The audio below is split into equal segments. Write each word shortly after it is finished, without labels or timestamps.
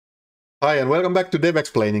Hi and welcome back to Dev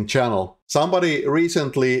Explaining channel. Somebody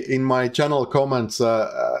recently in my channel comments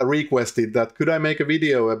requested that could I make a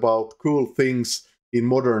video about cool things in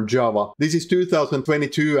modern Java. This is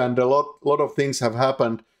 2022 and a lot of things have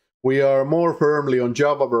happened. We are more firmly on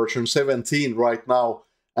Java version 17 right now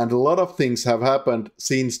and a lot of things have happened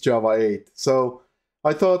since Java 8. So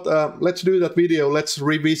I thought let's do that video, let's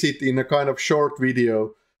revisit in a kind of short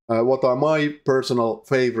video what are my personal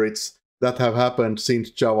favorites that have happened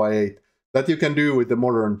since Java 8. That you can do with the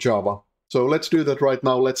modern Java. So let's do that right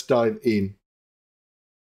now, let's dive in.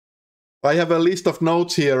 I have a list of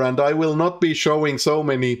notes here and I will not be showing so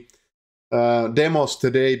many demos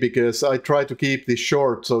today because I try to keep this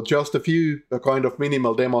short, so just a few kind of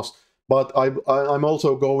minimal demos, but I'm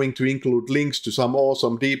also going to include links to some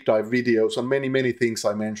awesome deep dive videos and many things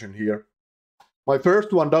I mentioned here. My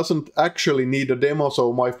first one doesn't actually need a demo,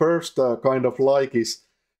 so my first kind of like is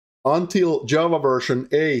until Java version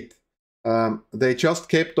 8, they just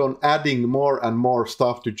kept on adding more and more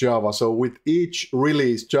stuff to Java. So with each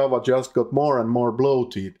release, Java just got more and more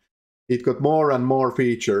bloated. It got more and more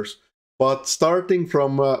features. But starting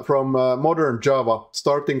from modern Java,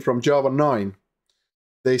 starting from Java 9,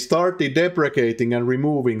 they started deprecating and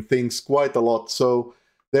removing things quite a lot. So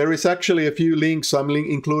there is actually a few links. I'm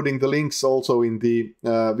including the links also in the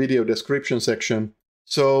video description section.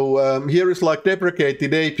 So here is like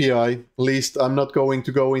deprecated API list. I'm not going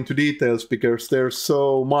to go into details because there's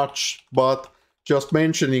so much, but just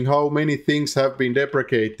mentioning how many things have been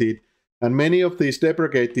deprecated, and many of these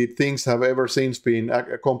deprecated things have ever since been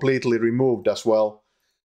completely removed as well.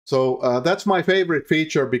 So that's my favorite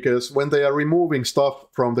feature, because when they are removing stuff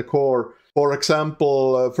from the core, for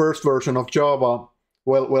example, first version of Java,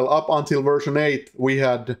 well up until version 8 we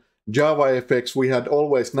had JavaFX, we had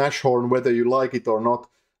always Nashorn, whether you like it or not.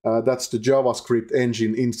 That's the JavaScript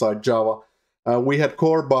engine inside Java. We had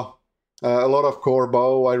Corba, a lot of Corba,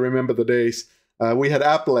 oh, I remember the days. We had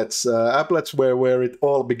applets. Applets were where it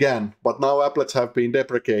all began, but now applets have been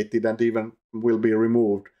deprecated and even will be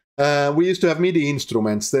removed. We used to have MIDI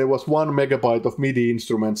instruments. There was 1 megabyte of MIDI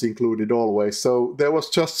instruments included always, so there was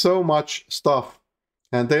just so much stuff.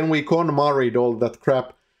 And then we con-married all that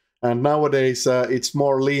crap. And nowadays it's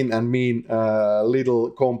more lean and mean,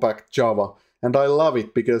 little compact Java. And I love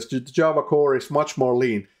it because the Java core is much more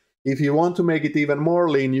lean. If you want to make it even more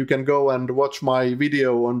lean, you can go and watch my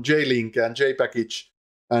video on JLink and JPackage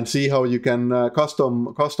and see how you can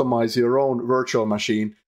customize your own virtual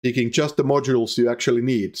machine, picking just the modules you actually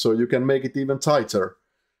need. So you can make it even tighter.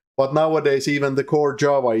 But nowadays even the core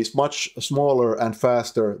Java is much smaller and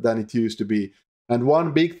faster than it used to be. And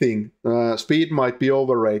one big thing, speed might be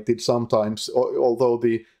overrated sometimes, although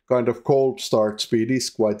the kind of cold start speed is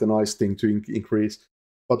quite a nice thing to increase.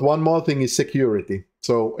 But one more thing is security.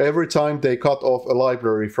 So every time they cut off a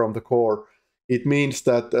library from the core, it means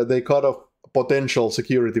that they cut off potential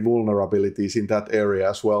security vulnerabilities in that area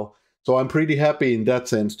as well. So I'm pretty happy in that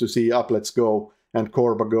sense to see applets go and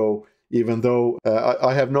Corba go, even though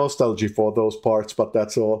I have nostalgia for those parts, but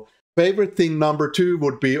that's all. Favorite thing number 2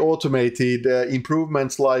 would be automated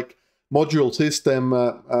improvements like module system,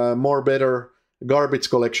 more better garbage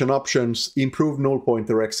collection options, improved null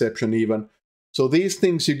pointer exception even. So these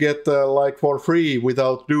things you get like for free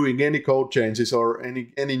without doing any code changes or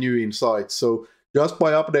any new insights. So just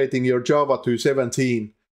by updating your Java to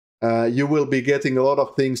 17, you will be getting a lot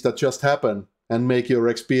of things that just happen and make your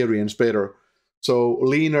experience better. So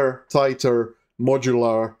leaner, tighter,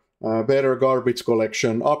 modular, better garbage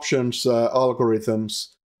collection options, algorithms,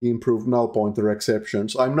 improved null pointer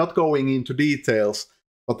exceptions. I'm not going into details,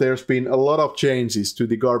 but there's been a lot of changes to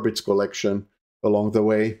the garbage collection along the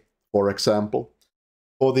way, for example.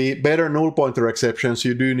 For the better null pointer exceptions,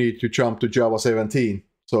 you do need to jump to Java 17,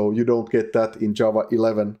 so you don't get that in Java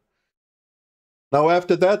 11. Now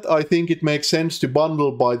after that, I think it makes sense to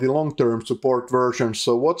bundle by the long-term support versions.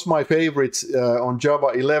 So what's my favorites on Java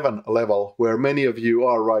 11 level, where many of you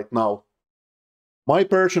are right now? My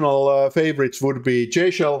personal favorites would be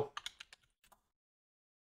JShell,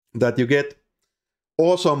 that you get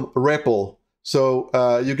awesome REPL. So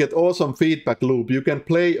you get awesome feedback loop. You can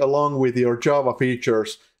play along with your Java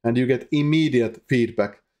features and you get immediate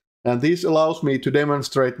feedback. And this allows me to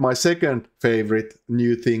demonstrate my second favorite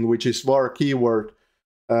new thing, which is var keyword.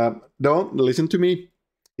 Don't listen to me.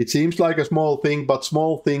 It seems like a small thing, but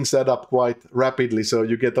small things add up quite rapidly, so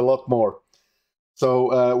you get a lot more.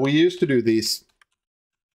 So we used to do this.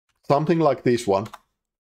 Something like this one.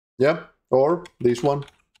 Yeah, or this one.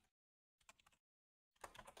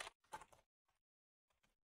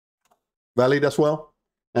 Valid as well.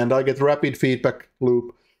 And I get rapid feedback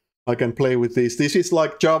loop. I can play with this. This is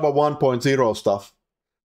like Java 1.0 stuff.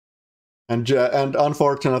 and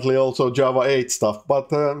unfortunately also Java 8 stuff.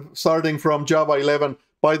 But starting from Java 11,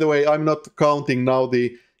 by the way, I'm not counting now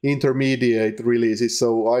the intermediate releases,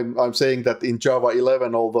 so I'm saying that in Java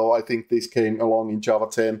 11, although I think this came along in Java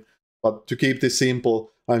 10, but to keep this simple,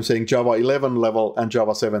 I'm saying Java 11 level and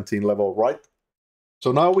Java 17 level, right?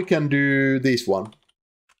 So now we can do this one.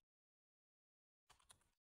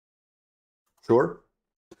 Sure.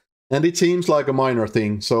 And it seems like a minor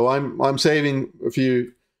thing, so I'm saving a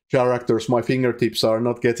few characters. My fingertips are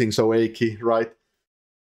not getting so achy, right?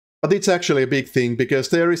 But it's actually a big thing, because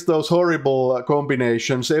there is those horrible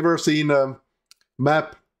combinations. Ever seen a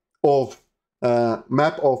map of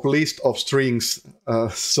list of strings,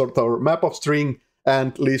 sort of map of string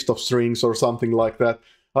and list of strings or something like that?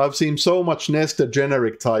 I've seen so much nested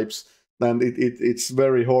generic types, and it's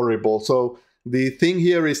very horrible. So the thing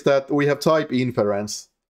here is that we have type inference.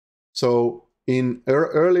 So in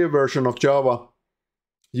earlier version of Java,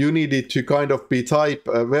 you needed to kind of be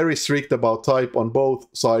very strict about type on both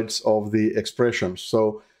sides of the expressions.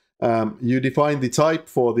 So you define the type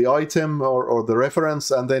for the item or the reference,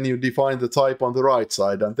 and then you define the type on the right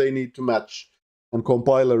side, and they need to match. And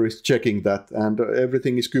compiler is checking that, and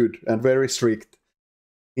everything is good and very strict.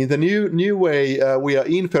 In the new way, we are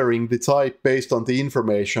inferring the type based on the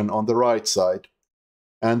information on the right side.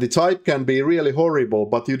 And the type can be really horrible,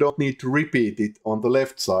 but you don't need to repeat it on the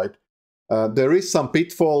left side. There is some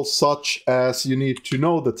pitfalls, such as you need to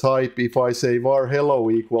know the type. If I say var hello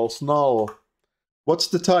equals null, what's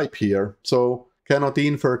the type here? So cannot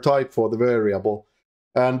infer type for the variable.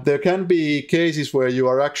 And there can be cases where you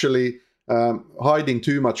are actually hiding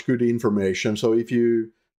too much good information. So if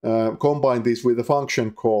you combine this with a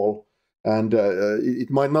function call, and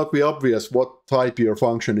it might not be obvious what type your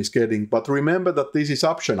function is getting, but remember that this is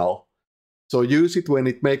optional. So use it when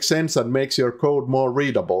it makes sense and makes your code more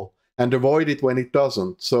readable, and avoid it when it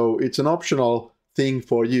doesn't. So it's an optional thing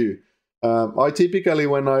for you. I typically,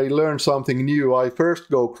 when I learn something new, I first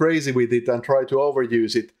go crazy with it and try to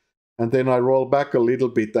overuse it, and then I roll back a little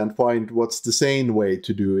bit and find what's the sane way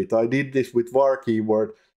to do it. I did this with var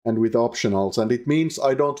keyword and with optionals, and it means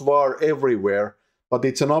I don't var everywhere, but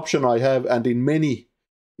it's an option I have, and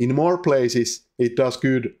in more places it does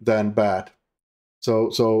good than bad.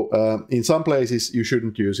 So in some places you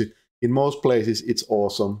shouldn't use it. In most places it's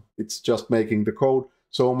awesome. It's just making the code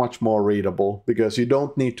so much more readable, because you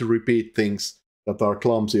don't need to repeat things that are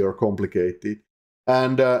clumsy or complicated.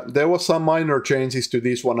 And there was some minor changes to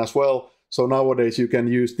this one as well. So nowadays you can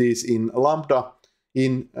use these in lambda,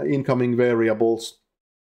 in incoming variables,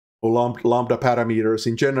 or lambda parameters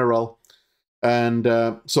in general, and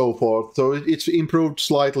so forth. So it's improved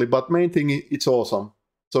slightly, but main thing, it's awesome.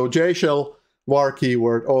 So JShell, var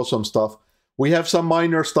keyword, awesome stuff. We have some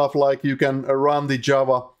minor stuff, like you can run the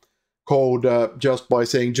Java code just by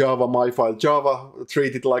saying Java myfile. Java,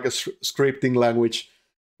 treat it like a scripting language.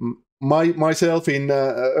 Myself in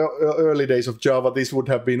early days of Java, this would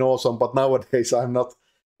have been awesome, but nowadays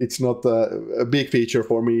it's not a big feature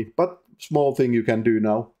for me, but small thing you can do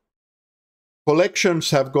now.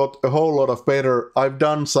 Collections have got a whole lot of better. I've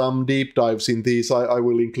done some deep dives in these. I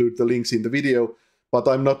will include the links in the video, but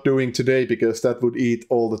I'm not doing today because that would eat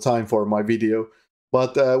all the time for my video.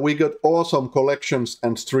 But we got awesome collections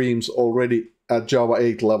and streams already at Java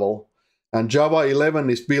 8 level. And Java 11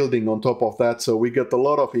 is building on top of that, so we get a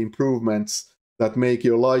lot of improvements that make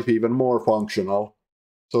your life even more functional.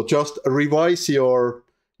 So just revise your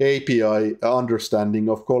API understanding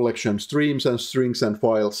of collection streams and strings and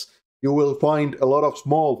files. You will find a lot of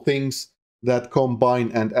small things that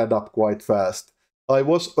combine and add up quite fast. I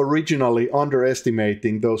was originally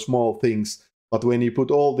underestimating those small things, but when you put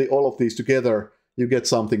all of these together, you get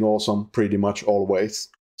something awesome pretty much always.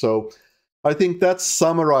 So I think that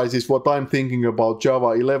summarizes what I'm thinking about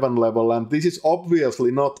Java 11 level, and this is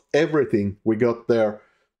obviously not everything we got there,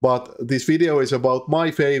 but this video is about my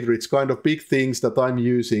favorites, kind of big things that I'm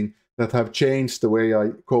using that have changed the way I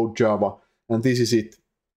code Java, and this is it.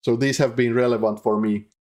 So these have been relevant for me.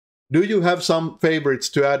 Do you have some favorites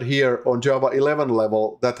to add here on Java 11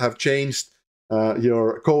 level that have changed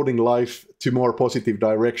your coding life to more positive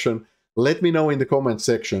direction? Let me know in the comment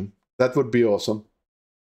section. That would be awesome.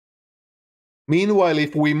 Meanwhile,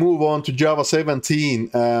 if we move on to Java 17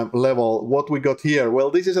 level, what we got here? Well,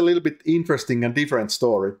 this is a little bit interesting and different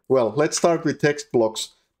story. Well, let's start with text blocks,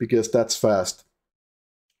 because that's fast.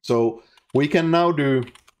 So we can now do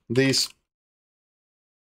this.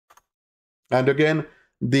 And again,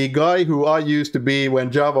 the guy who I used to be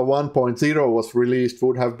when Java 1.0 was released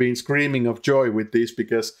would have been screaming of joy with this,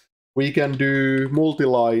 because we can do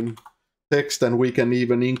multi-line text and we can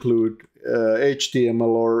even include HTML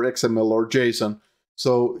or XML or JSON.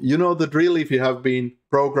 So you know the drill if you have been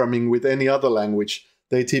programming with any other language.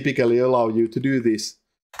 They typically allow you to do this.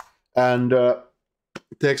 And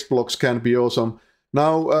text blocks can be awesome.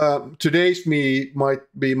 Now, today's me might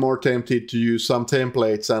be more tempted to use some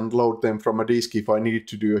templates and load them from a disk if I need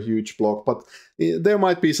to do a huge block. But there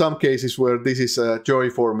might be some cases where this is a joy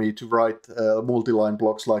for me to write multi-line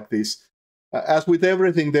blocks like this. As with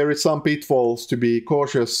everything, there is some pitfalls to be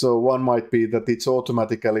cautious. So one might be that it's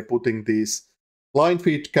automatically putting these line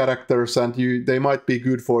feed characters, and they might be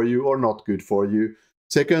good for you or not good for you.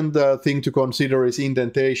 Second thing to consider is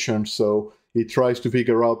indentation. So it tries to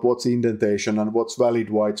figure out what's indentation and what's valid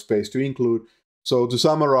white space to include. So to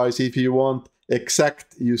summarize, if you want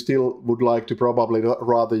exact, you still would like to probably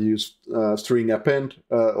rather use string append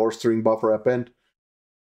or string buffer append.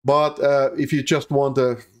 But if you just want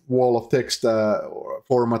a wall of text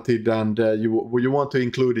formatted and you want to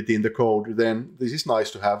include it in the code, then this is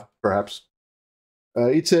nice to have, perhaps.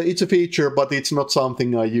 It's a feature, but it's not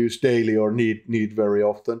something I use daily or need very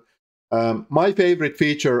often. My favorite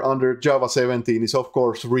feature under Java 17 is, of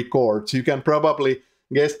course, records. You can probably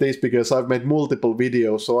guess this because I've made multiple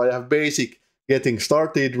videos. So I have basic getting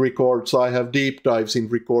started records. I have deep dives in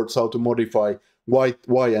records, how to modify, why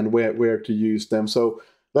and where to use them. So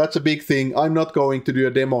that's a big thing. I'm not going to do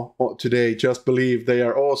a demo today. Just believe they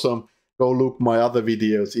are awesome. Go look my other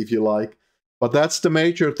videos if you like. But that's the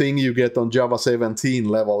major thing you get on Java 17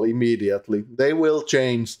 level immediately. They will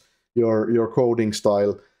change your coding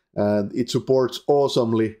style. And it supports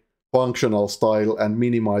awesomely functional style and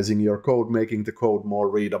minimizing your code, making the code more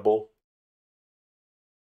readable.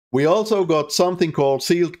 We also got something called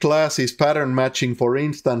sealed classes pattern matching for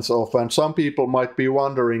instance of, and some people might be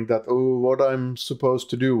wondering that, oh, what I'm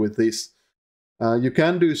supposed to do with this. You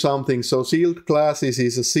can do something. So sealed classes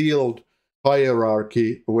is a sealed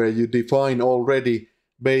hierarchy where you define already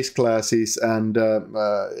base classes and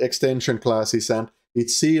extension classes, and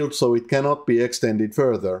it's sealed so it cannot be extended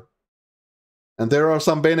further. And there are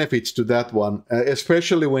some benefits to that one,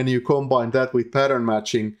 especially when you combine that with pattern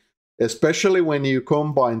matching, especially when you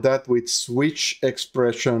combine that with switch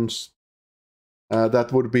expressions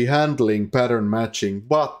that would be handling pattern matching.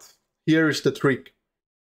 But here is the trick.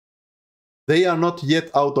 They are not yet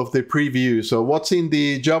out of the preview. So what's in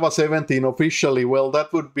the Java 17 officially? Well,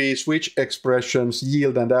 that would be switch expressions,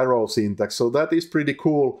 yield and arrow syntax. So that is pretty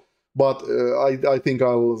cool. But I think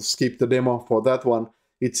I'll skip the demo for that one.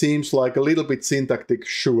 It seems like a little bit syntactic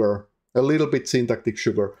sugar.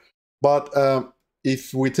 But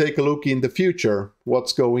if we take a look in the future,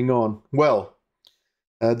 what's going on? Well,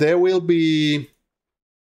 there will be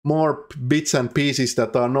more bits and pieces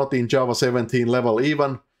that are not in Java 17 level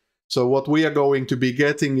even. So what we are going to be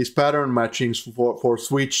getting is pattern matchings for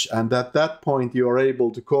switch, and at that point you are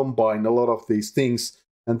able to combine a lot of these things,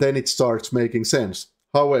 and then it starts making sense.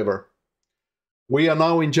 However, we are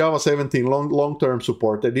now in Java 17 long-term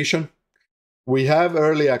support edition. We have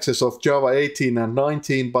early access of Java 18 and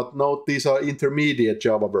 19, but note these are intermediate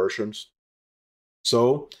Java versions.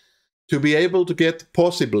 So to be able to get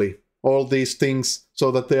possibly all these things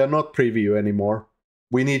so that they are not preview anymore,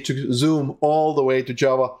 we need to zoom all the way to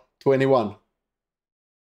Java 21.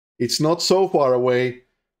 It's not so far away,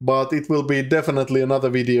 but it will be definitely another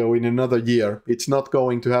video in another year. It's not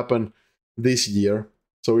going to happen this year.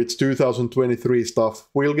 So it's 2023 stuff.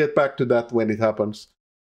 We'll get back to that when it happens.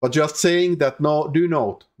 But just saying that, do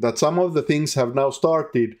note that some of the things have now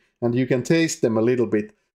started and you can taste them a little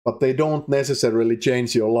bit, but they don't necessarily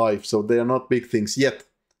change your life. So they are not big things yet.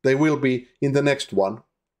 They will be in the next one.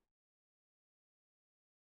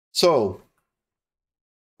 So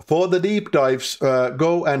for the deep dives,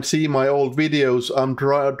 go and see my old videos. I'm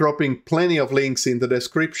dropping plenty of links in the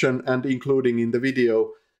description and including in the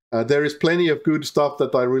video. There is plenty of good stuff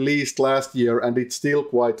that I released last year and it's still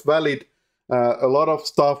quite valid. A lot of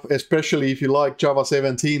stuff, especially if you like Java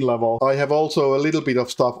 17 level. I have also a little bit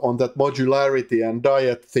of stuff on that modularity and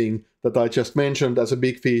diet thing that I just mentioned as a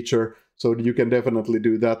big feature, so you can definitely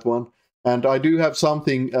do that one. And I do have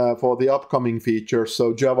something for the upcoming features,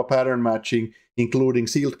 so Java pattern matching, including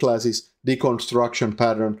sealed classes, deconstruction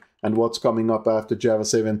pattern, and what's coming up after Java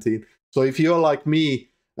 17. So if you're like me,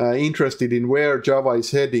 interested in where Java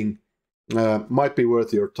is heading, might be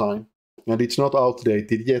worth your time. And it's not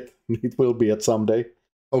outdated yet. It will be at some day.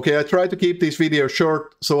 Okay, I try to keep this video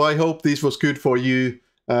short, so I hope this was good for you.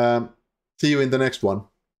 See you in the next one.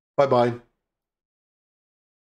 Bye-bye.